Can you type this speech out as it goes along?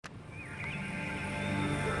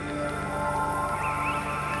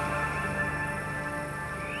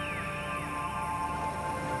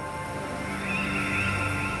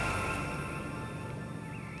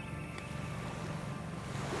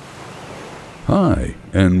Hi,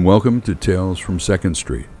 and welcome to Tales from 2nd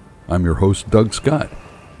Street. I'm your host, Doug Scott.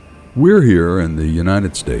 We're here in the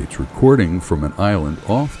United States recording from an island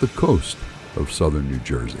off the coast of southern New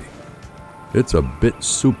Jersey. It's a bit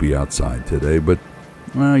soupy outside today, but,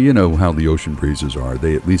 well, you know how the ocean breezes are.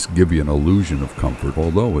 They at least give you an illusion of comfort,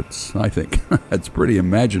 although I think, it's pretty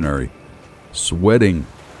imaginary. Sweating.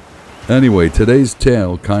 Anyway, today's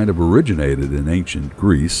tale kind of originated in ancient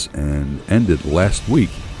Greece and ended last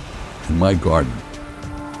week in my garden.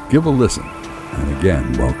 Give a listen, and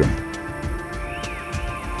again, welcome.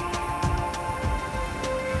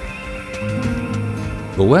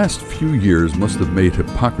 The last few years must have made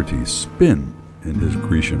Hippocrates spin in his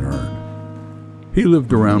Grecian urn. He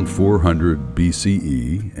lived around 400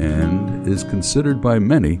 BCE and is considered by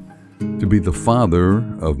many to be the father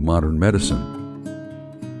of modern medicine.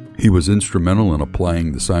 He was instrumental in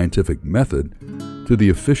applying the scientific method to the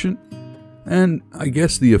efficient and, I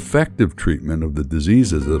guess, the effective treatment of the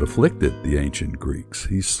diseases that afflicted the ancient Greeks.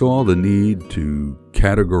 He saw the need to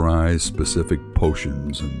categorize specific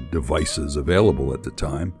potions and devices available at the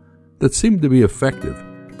time that seemed to be effective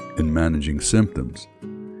in managing symptoms.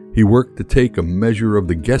 He worked to take a measure of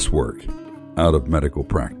the guesswork out of medical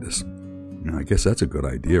practice. Now, I guess that's a good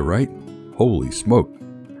idea, right? Holy smoke.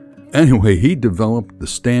 Anyway, he developed the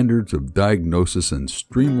standards of diagnosis and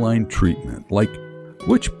streamlined treatment, like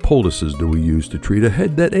which poultices do we use to treat a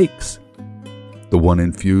head that aches? The one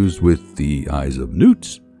infused with the eyes of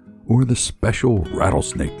newts or the special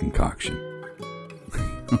rattlesnake concoction?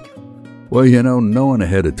 Well, knowing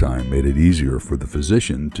ahead of time made it easier for the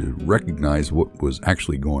physician to recognize what was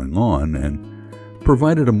actually going on and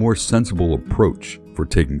provided a more sensible approach for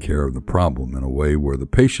taking care of the problem in a way where the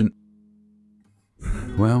patient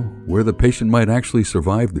might actually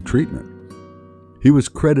survive the treatment. He was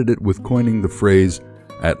credited with coining the phrase,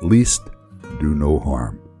 "at least do no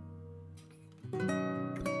harm."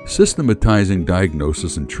 Systematizing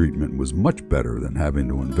diagnosis and treatment was much better than having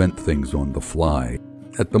to invent things on the fly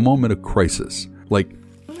at the moment of crisis, like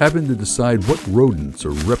having to decide what rodents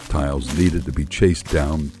or reptiles needed to be chased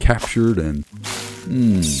down, captured, and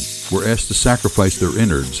were asked to sacrifice their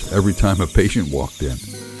innards every time a patient walked in.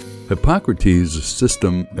 Hippocrates'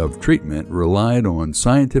 system of treatment relied on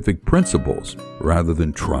scientific principles rather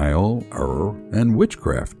than trial, error, and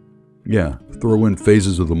witchcraft. Yeah, throw in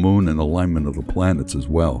phases of the moon and alignment of the planets as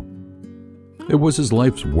well. It was his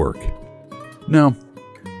life's work. Now,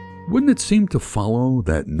 wouldn't it seem to follow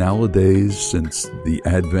that nowadays, since the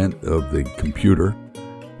advent of the computer,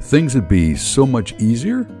 things would be so much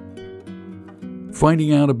easier?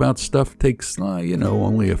 Finding out about stuff takes,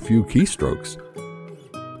 only a few keystrokes.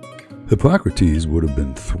 Hippocrates would have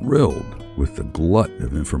been thrilled with the glut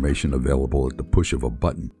of information available at the push of a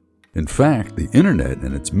button. In fact, the internet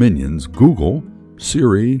and its minions, Google,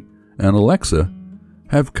 Siri, and Alexa,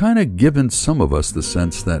 have kind of given some of us the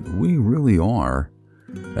sense that we really are,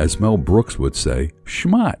 as Mel Brooks would say,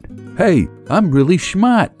 schmott. Hey, I'm really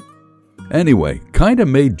schmott. Anyway, kind of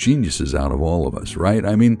made geniuses out of all of us, right?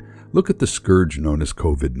 I mean, look at the scourge known as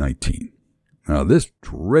COVID-19. Now, this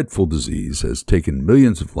dreadful disease has taken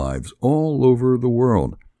millions of lives all over the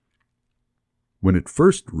world. When it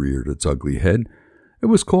first reared its ugly head, it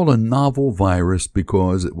was called a novel virus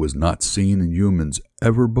because it was not seen in humans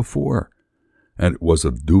ever before, and it was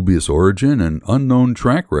of dubious origin and unknown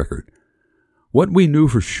track record. What we knew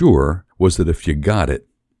for sure was that if you got it,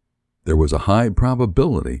 there was a high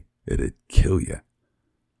probability it'd kill you.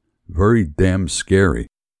 Very damn scary.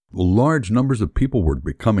 Large numbers of people were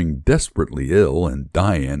becoming desperately ill and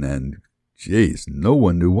dying, and, no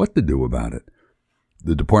one knew what to do about it.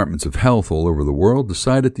 The departments of health all over the world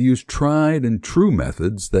decided to use tried and true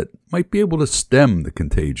methods that might be able to stem the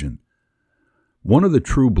contagion. One of the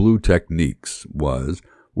true blue techniques was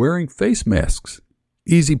wearing face masks.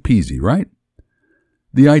 Easy peasy, right?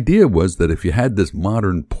 The idea was that if you had this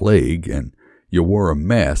modern plague and you wore a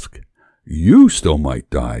mask, you still might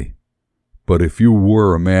die. But if you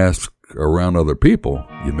wore a mask around other people,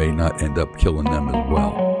 you may not end up killing them as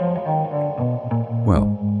well.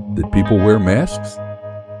 Well, did people wear masks?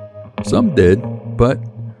 Some did, but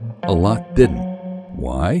a lot didn't.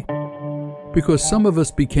 Why? Because some of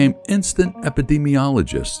us became instant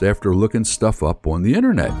epidemiologists after looking stuff up on the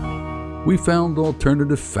internet. We found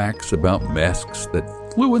alternative facts about masks that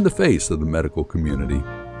flew in the face of the medical community.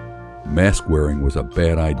 Mask wearing was a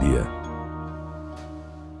bad idea.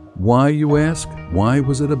 Why, you ask? Why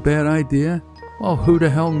was it a bad idea? Well, who the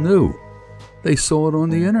hell knew? They saw it on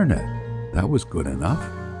the internet. That was good enough.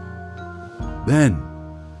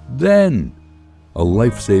 Then, a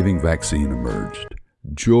life-saving vaccine emerged.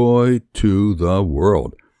 Joy to the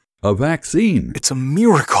world. A vaccine. It's a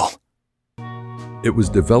miracle. It was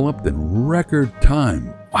developed in record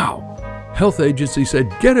time. Wow. Health agency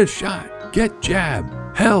said, get a shot, get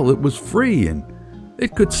jab. Hell, it was free and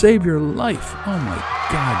it could save your life. Oh my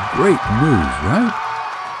God, great news, right?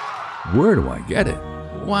 Where do I get it?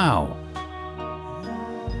 Wow.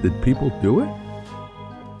 Did people do it?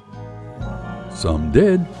 Some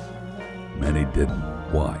did. Many didn't.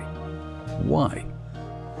 Why? Why?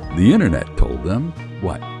 The internet told them,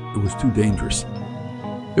 what? It was too dangerous.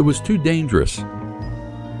 It was too dangerous.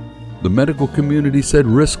 The medical community said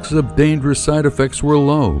risks of dangerous side effects were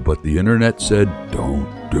low, but the internet said, don't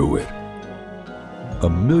do it.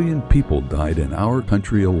 1 million people died in our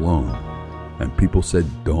country alone, and people said,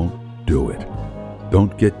 don't do it.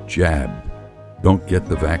 Don't get jabbed. Don't get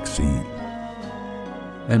the vaccine.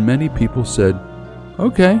 And many people said,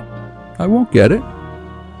 okay, I won't get it.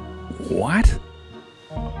 What?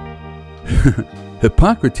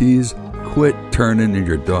 Hippocrates, quit turning in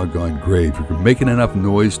your doggone grave. You're making enough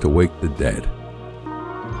noise to wake the dead.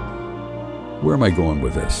 Where am I going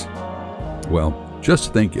with this? Well,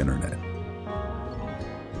 just think internet.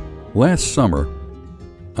 Last summer,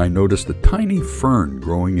 I noticed a tiny fern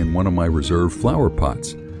growing in one of my reserve flower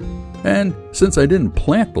pots. And since I didn't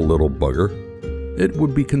plant the little bugger, it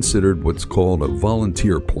would be considered what's called a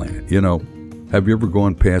volunteer plant. You know, have you ever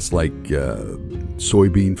gone past like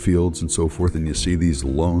soybean fields and so forth and you see these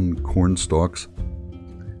lone corn stalks?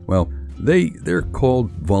 Well, they're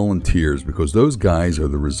called volunteers because those guys are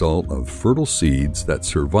the result of fertile seeds that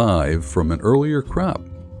survive from an earlier crop.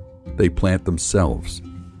 They plant themselves.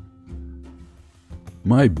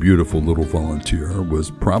 My beautiful little volunteer was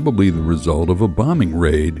probably the result of a bombing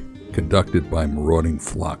raid conducted by marauding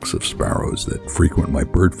flocks of sparrows that frequent my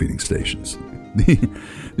bird feeding stations.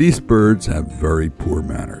 These birds have very poor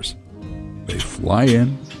manners. They fly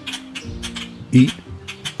in, eat,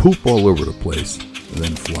 poop all over the place, and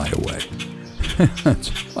then fly away.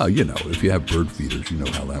 Well, you know, if you have bird feeders, you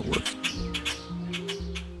know how that works.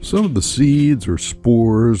 Some of the seeds or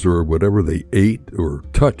spores or whatever they ate or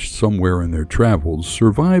touched somewhere in their travels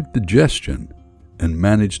survived digestion and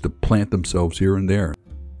managed to plant themselves here and there.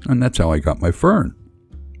 And that's how I got my fern.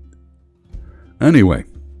 Anyway,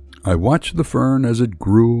 I watched the fern as it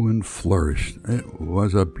grew and flourished. It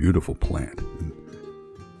was a beautiful plant.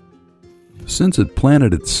 Since it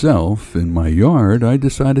planted itself in my yard, I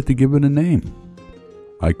decided to give it a name.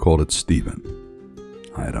 I called it Stephen.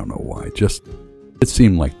 I don't know why, just it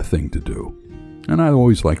seemed like the thing to do. And I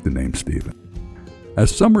always liked the name Stephen.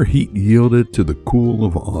 As summer heat yielded to the cool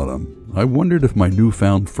of autumn, I wondered if my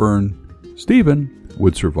newfound fern, Stephen,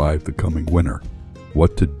 would survive the coming winter.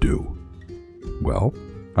 What to do? Well,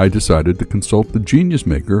 I decided to consult the genius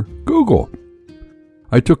maker, Google.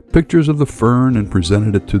 I took pictures of the fern and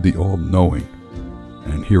presented it to the all-knowing,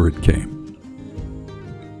 and here it came.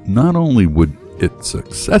 Not only would it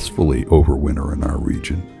successfully overwinter in our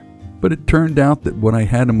region, but it turned out that what I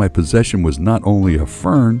had in my possession was not only a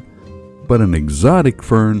fern, but an exotic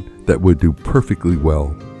fern that would do perfectly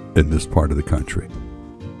well in this part of the country.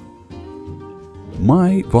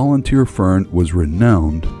 My volunteer fern was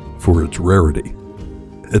renowned for its rarity,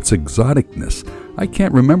 its exoticness. I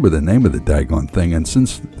can't remember the name of the daggone thing, and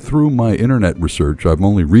since through my internet research I've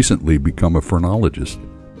only recently become a fernologist,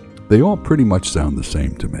 they all pretty much sound the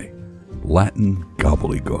same to me. Latin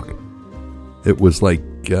gobbledygook. It was like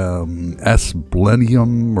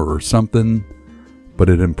Asplenium or something, but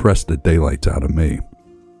it impressed the daylights out of me.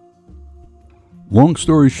 Long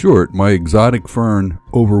story short, my exotic fern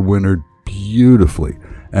overwintered beautifully,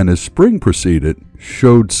 and as spring proceeded,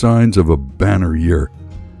 showed signs of a banner year.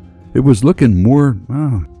 It was looking more,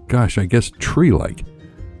 I guess tree-like.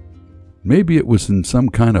 Maybe it was in some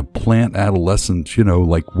kind of plant adolescence, you know,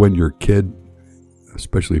 like when you're a kid,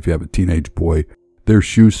 especially if you have a teenage boy, their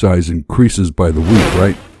shoe size increases by the week,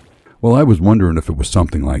 right? Well, I was wondering if it was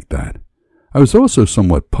something like that. I was also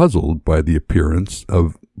somewhat puzzled by the appearance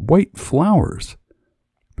of white flowers,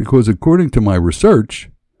 because according to my research,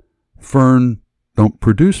 fern don't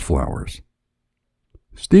produce flowers.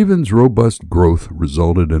 Stephen's robust growth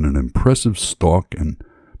resulted in an impressive stalk, and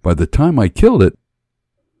by the time I killed it,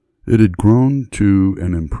 it had grown to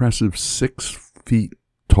an impressive 6 feet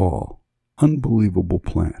tall. Unbelievable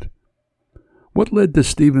plant. What led to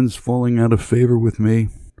Stephen's falling out of favor with me?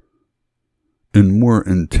 In more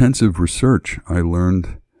intensive research, I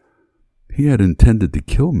learned he had intended to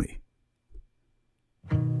kill me.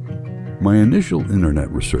 My initial internet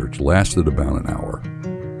research lasted about an hour.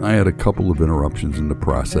 I had a couple of interruptions in the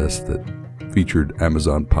process that featured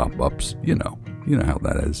Amazon pop-ups. You know how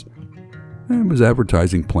that is. And it was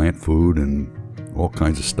advertising plant food and all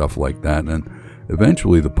kinds of stuff like that. And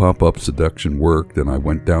Eventually, the pop-up seduction worked, and I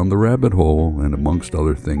went down the rabbit hole and, amongst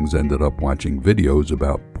other things, ended up watching videos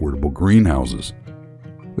about portable greenhouses.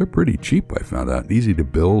 They're pretty cheap, I found out, and easy to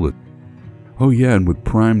build. Oh yeah, and with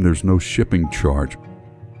Prime, there's no shipping charge.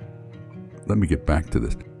 Let me get back to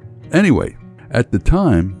this. Anyway, at the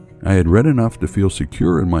time, I had read enough to feel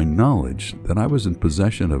secure in my knowledge that I was in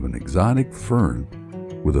possession of an exotic fern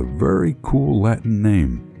with a very cool Latin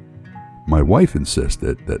name. My wife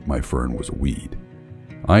insisted that my fern was a weed.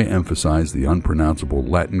 I emphasized the unpronounceable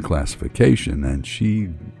Latin classification, and she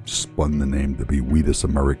spun the name to be Weedus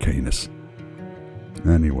americanus.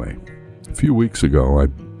 Anyway, a few weeks ago, I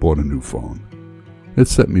bought a new phone. It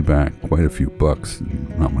set me back quite a few bucks.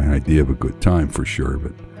 Not my idea of a good time for sure,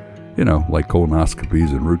 but, like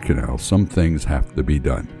colonoscopies and root canals, some things have to be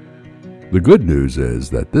done. The good news is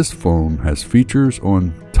that this phone has features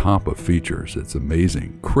on top of features. It's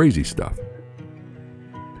amazing, crazy stuff.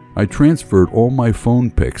 I transferred all my phone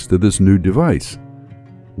pics to this new device.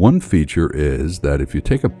 One feature is that if you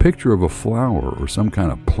take a picture of a flower or some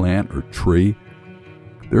kind of plant or tree,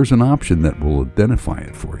 there's an option that will identify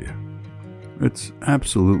it for you. It's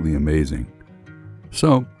absolutely amazing.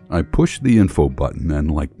 So I push the info button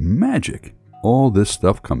and like magic, all this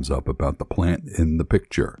stuff comes up about the plant in the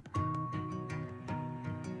picture.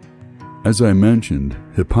 As I mentioned,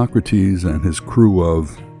 Hippocrates and his crew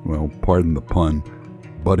of, pardon the pun,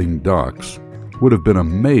 budding docs would have been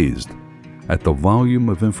amazed at the volume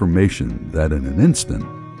of information that in an instant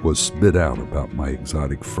was spit out about my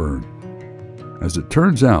exotic fern. As it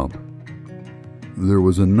turns out, there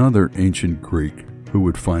was another ancient Greek who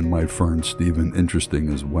would find my fern Stephen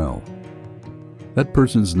interesting as well. That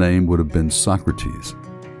person's name would have been Socrates.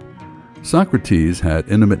 Socrates had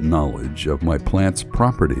intimate knowledge of my plant's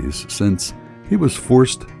properties since he was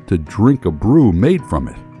forced to drink a brew made from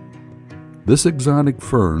it. This exotic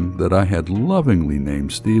fern that I had lovingly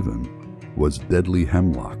named Stephen was deadly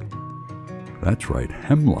hemlock. That's right,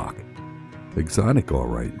 hemlock. Exotic all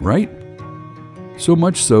right, right? So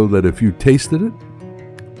much so that if you tasted it,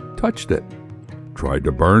 touched it, tried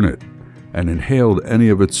to burn it, and inhaled any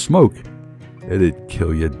of its smoke, it'd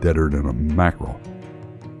kill you deader than a mackerel.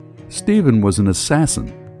 Stephen was an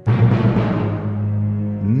assassin.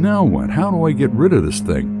 Now what? How do I get rid of this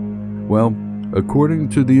thing? Well, according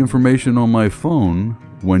to the information on my phone,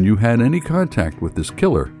 when you had any contact with this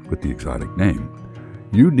killer with the exotic name,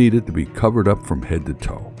 you needed to be covered up from head to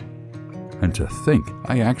toe. And to think,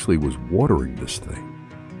 I actually was watering this thing.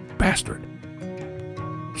 Bastard.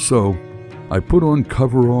 So, I put on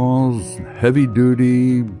coveralls,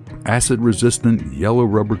 heavy-duty, acid-resistant yellow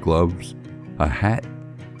rubber gloves, a hat,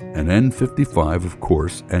 an N55, of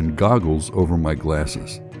course, and goggles over my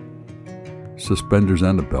glasses. Suspenders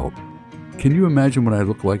and a belt. Can you imagine what I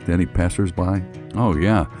look like to any passersby? Oh,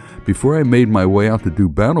 yeah. Before I made my way out to do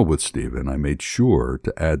battle with Stephen, I made sure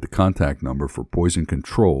to add the contact number for poison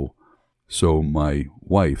control so my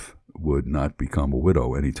wife would not become a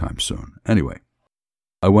widow anytime soon. Anyway,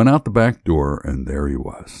 I went out the back door, and there he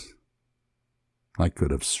was. I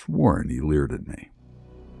could have sworn he leered at me.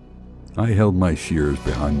 I held my shears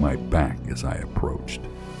behind my back as I approached,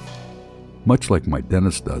 much like my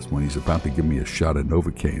dentist does when he's about to give me a shot of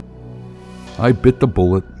Novocaine. I bit the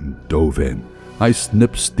bullet and dove in. I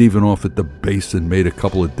snipped Stephen off at the base and made a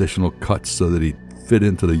couple additional cuts so that he'd fit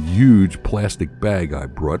into the huge plastic bag I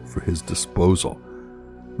brought for his disposal.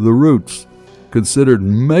 The roots, considered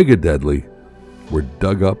mega deadly, were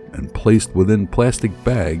dug up and placed within plastic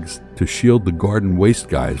bags to shield the garden waste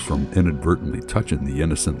guys from inadvertently touching the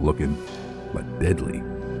innocent-looking but deadly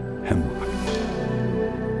hemlock.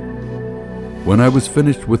 When I was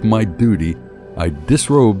finished with my duty, I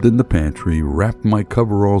disrobed in the pantry, wrapped my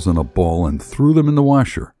coveralls in a ball, and threw them in the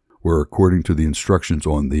washer, where, according to the instructions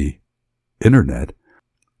on the internet,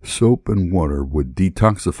 soap and water would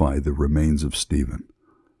detoxify the remains of Stephen.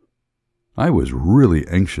 I was really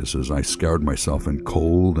anxious as I scoured myself in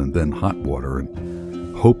cold and then hot water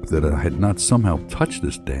and hoped that I had not somehow touched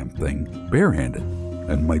this damn thing barehanded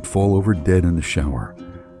and might fall over dead in the shower.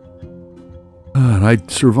 I'd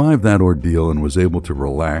survived that ordeal and was able to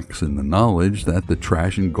relax in the knowledge that the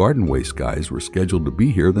trash and garden waste guys were scheduled to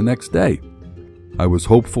be here the next day. I was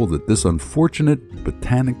hopeful that this unfortunate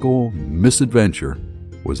botanical misadventure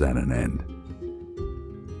was at an end.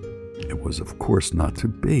 It was, of course, not to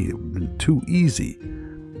be. It would have been too easy.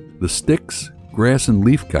 The sticks, grass, and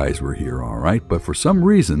leaf guys were here, all right, but for some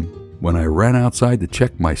reason, when I ran outside to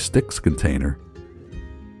check my sticks container,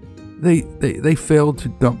 they failed to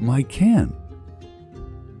dump my can.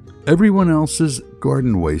 Everyone else's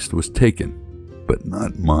garden waste was taken, but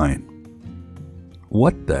not mine.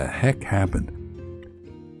 What the heck happened?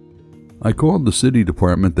 I called the city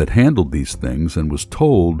department that handled these things and was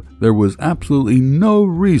told there was absolutely no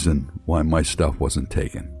reason why my stuff wasn't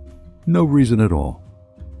taken. No reason at all.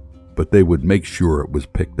 But they would make sure it was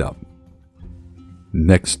picked up.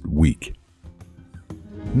 Next week.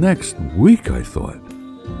 Next week, I thought.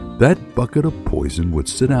 That bucket of poison would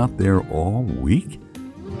sit out there all week?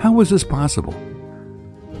 How was this possible?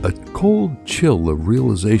 A cold chill of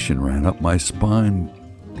realization ran up my spine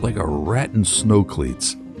like a rat in snow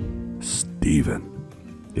cleats. Stephen.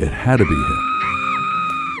 It had to be him.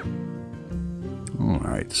 All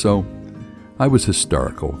right, so I was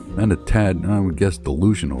hysterical and a tad, I would guess,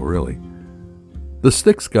 delusional, really. The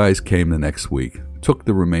Styx guys came the next week, took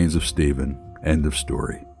the remains of Stephen. End of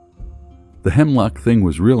story. The hemlock thing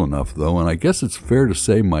was real enough, though, and I guess it's fair to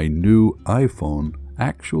say my new iPhone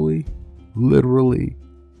actually, literally,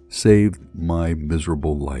 saved my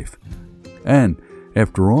miserable life. And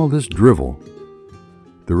after all this drivel,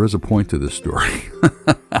 there is a point to this story.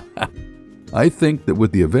 I think that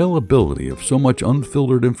with the availability of so much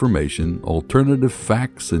unfiltered information, alternative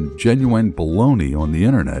facts, and genuine baloney on the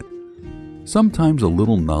internet, sometimes a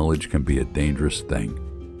little knowledge can be a dangerous thing.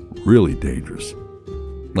 Really dangerous.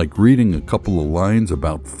 Like reading a couple of lines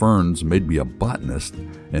about ferns made me a botanist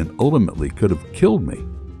and ultimately could have killed me.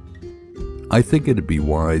 I think it'd be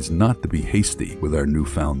wise not to be hasty with our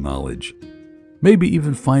newfound knowledge. Maybe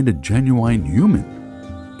even find a genuine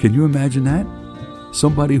human. Can you imagine that?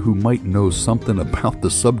 Somebody who might know something about the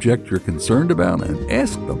subject you're concerned about and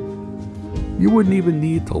ask them. You wouldn't even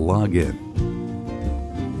need to log in.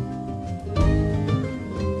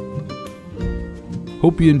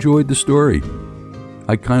 Hope you enjoyed the story.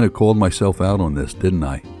 I kind of called myself out on this, didn't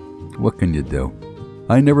I? What can you do?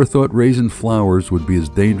 I never thought raising flowers would be as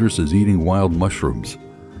dangerous as eating wild mushrooms.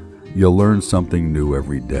 You learn something new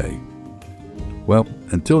every day. Well,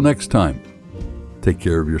 until next time, take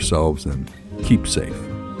care of yourselves and keep safe.